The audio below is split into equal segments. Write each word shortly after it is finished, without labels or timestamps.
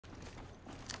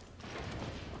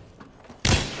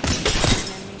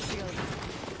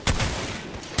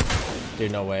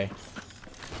Dude, no way.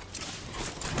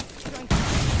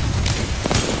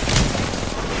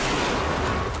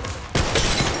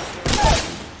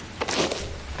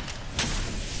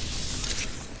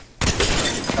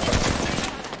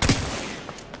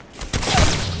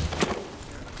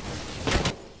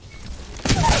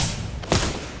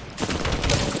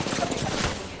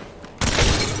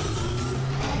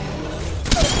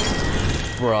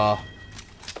 Bruh.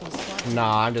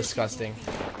 Nah, I'm disgusting.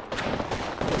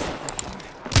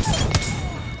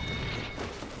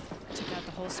 Took out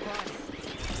the whole squad.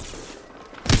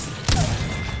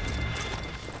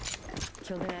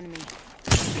 Killed an enemy.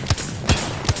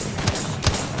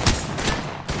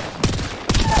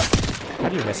 How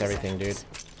do you miss everything, dude?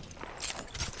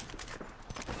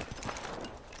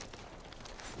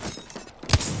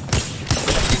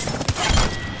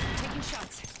 Taking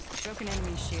shots. Broken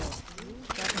enemy shield.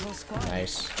 Got the whole squad.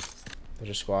 Nice. There's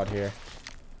a squad here.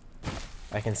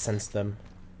 I can sense them.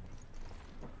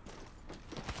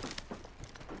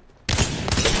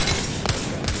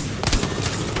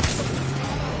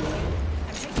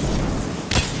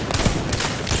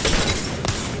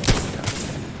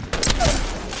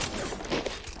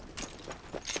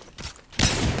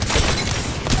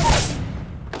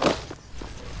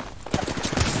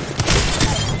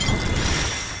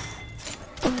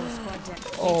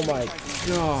 Oh my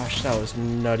gosh, that was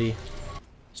nutty.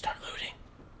 Start looting.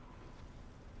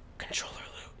 Controller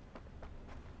loot.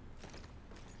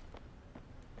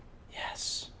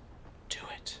 Yes. Do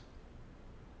it.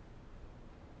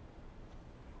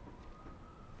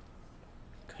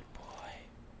 Good boy.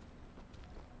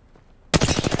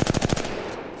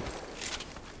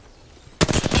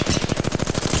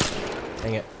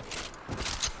 Dang it.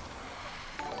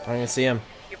 I don't even see him.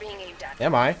 You're being aimed at.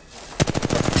 Am I?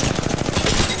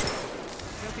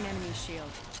 Broken enemy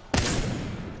shield.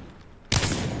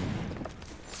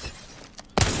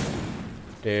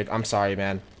 Dude, I'm sorry,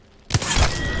 man.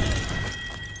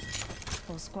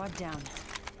 Whole squad down.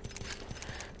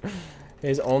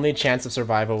 His only chance of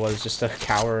survival was just to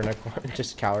cower in a corner.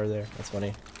 Just cower there. That's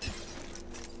funny.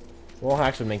 We'll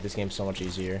actually make this game so much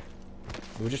easier.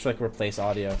 We'll just like replace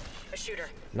audio. A shooter.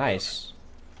 Nice.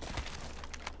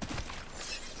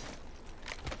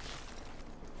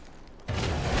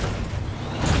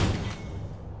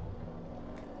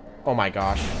 Oh my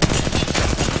gosh.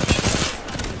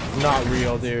 Not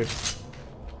real, dude.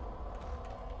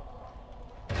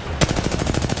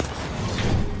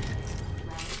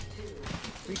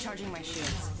 Recharging my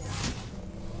shields.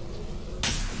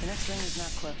 The next ring is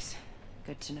not close.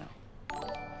 Good to know.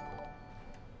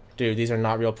 Dude, these are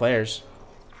not real players.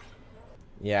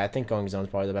 Yeah, I think going zone is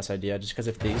probably the best idea. Just because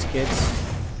if these kids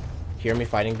hear me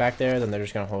fighting back there, then they're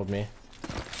just gonna hold me.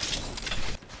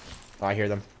 Oh, I hear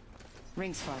them.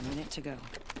 Rings far, minute to go.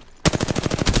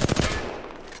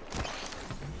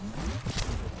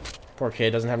 Poor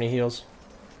kid doesn't have any heals.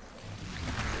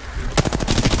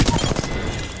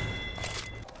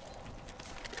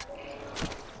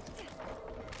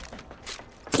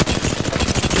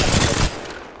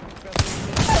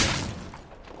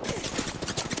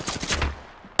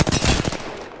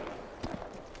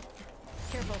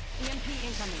 Careful, EMP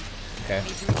incoming. Okay.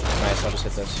 Nice, I'll just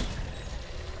hit this.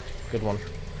 Good one.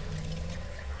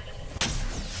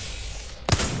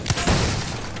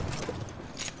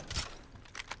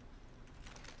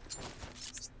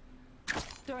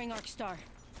 Throwing arc star.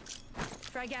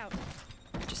 Frag out.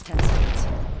 Just 10 seconds.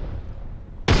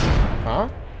 Huh?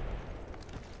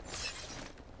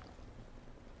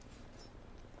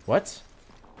 What?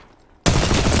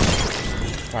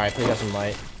 Alright, please have some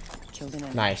light. Killed an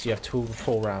enemy. Nice, you have 2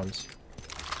 full rounds.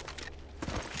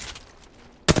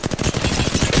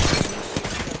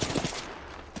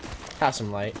 Have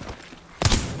some light.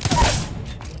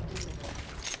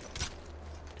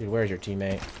 Dude, where's your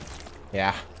teammate?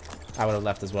 Yeah, I would have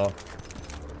left as well.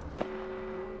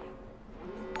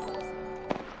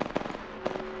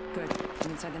 Good.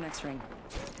 I'm inside the next ring.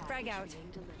 Frag out.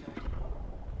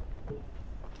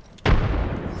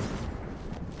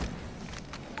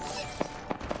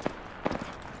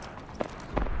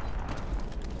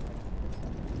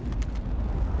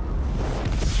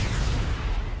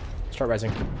 Start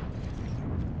rising.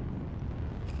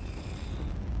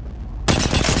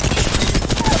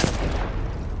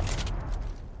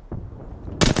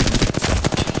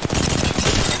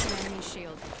 Enemy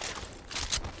shield.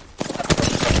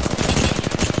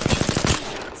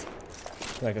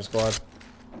 Like a squad.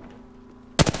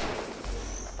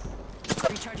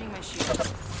 Recharging my shield.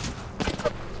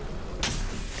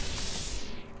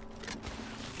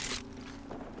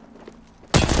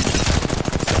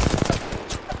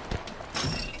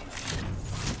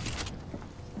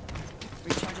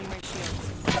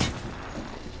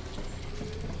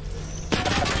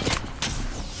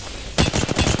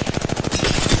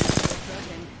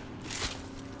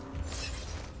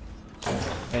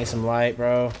 need some light,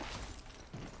 bro.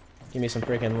 Give me some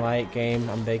freaking light, game.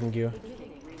 I'm begging you.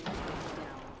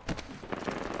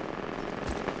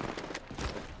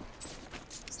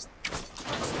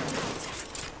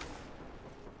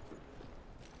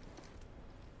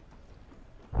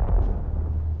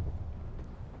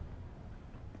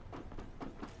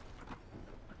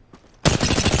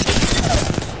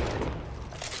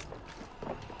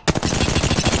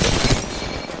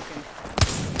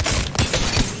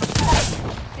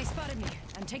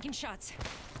 Taking shots.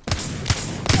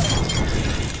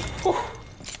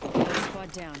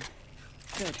 Squad down.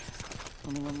 Good.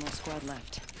 Only one more squad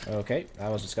left. Okay,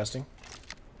 that was disgusting.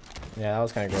 Yeah, that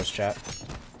was kind of gross, chat.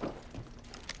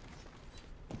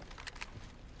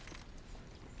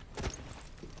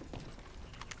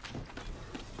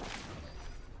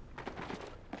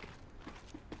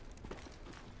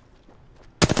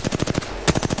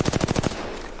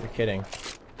 You're kidding.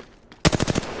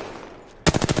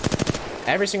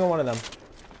 Every single one of them.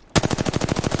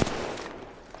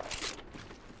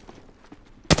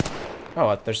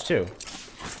 Oh, there's two.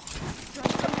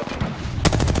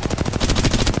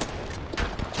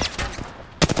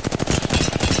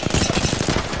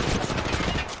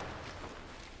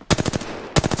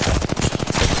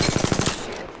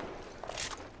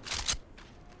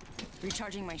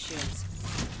 Recharging my shields.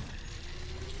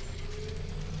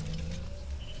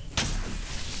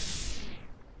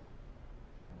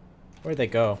 Where'd they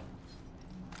go?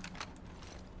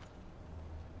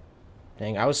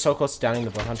 Dang, I was so close to downing the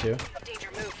bloodhound too. Danger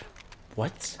move.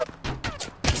 What?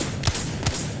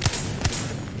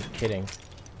 You're kidding.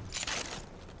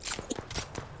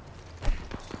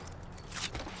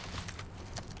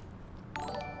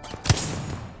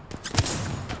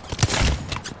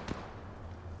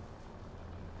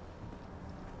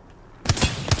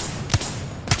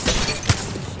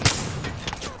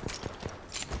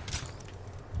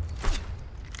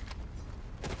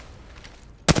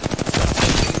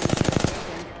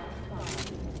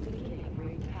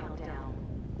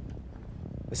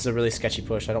 This is a really sketchy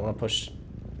push. I don't want to push.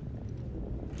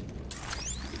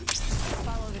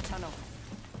 Follow the tunnel.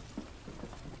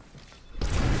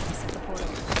 Set the portal.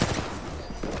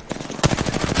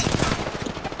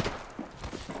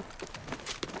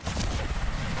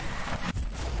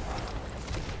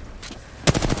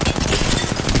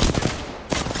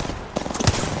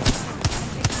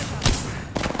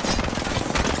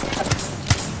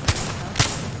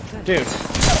 Dude.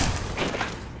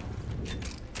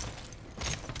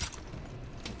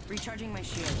 Recharging my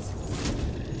shields.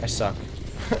 I suck.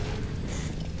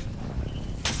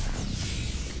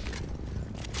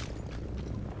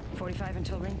 45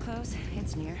 until ring close.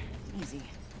 It's near. Easy.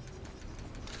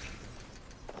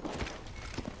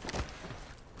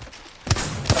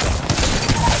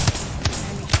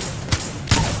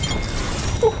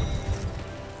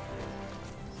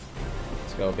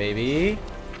 Let's go, baby.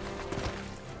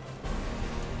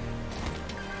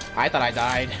 I thought I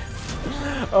died.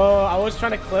 Oh, I was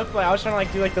trying to clip, like I was trying to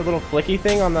like do like the little flicky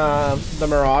thing on the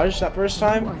Mirage that first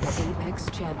time.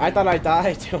 I thought I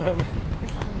died to him.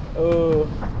 Oh,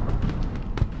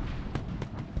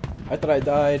 I thought I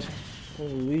died.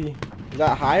 Holy, is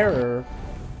that higher or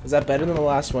is that better than the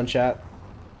last one, chat?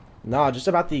 No, just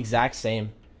about the exact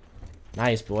same.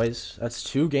 Nice, boys. That's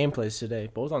 2 gameplays today,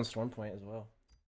 both on Stormpoint as well.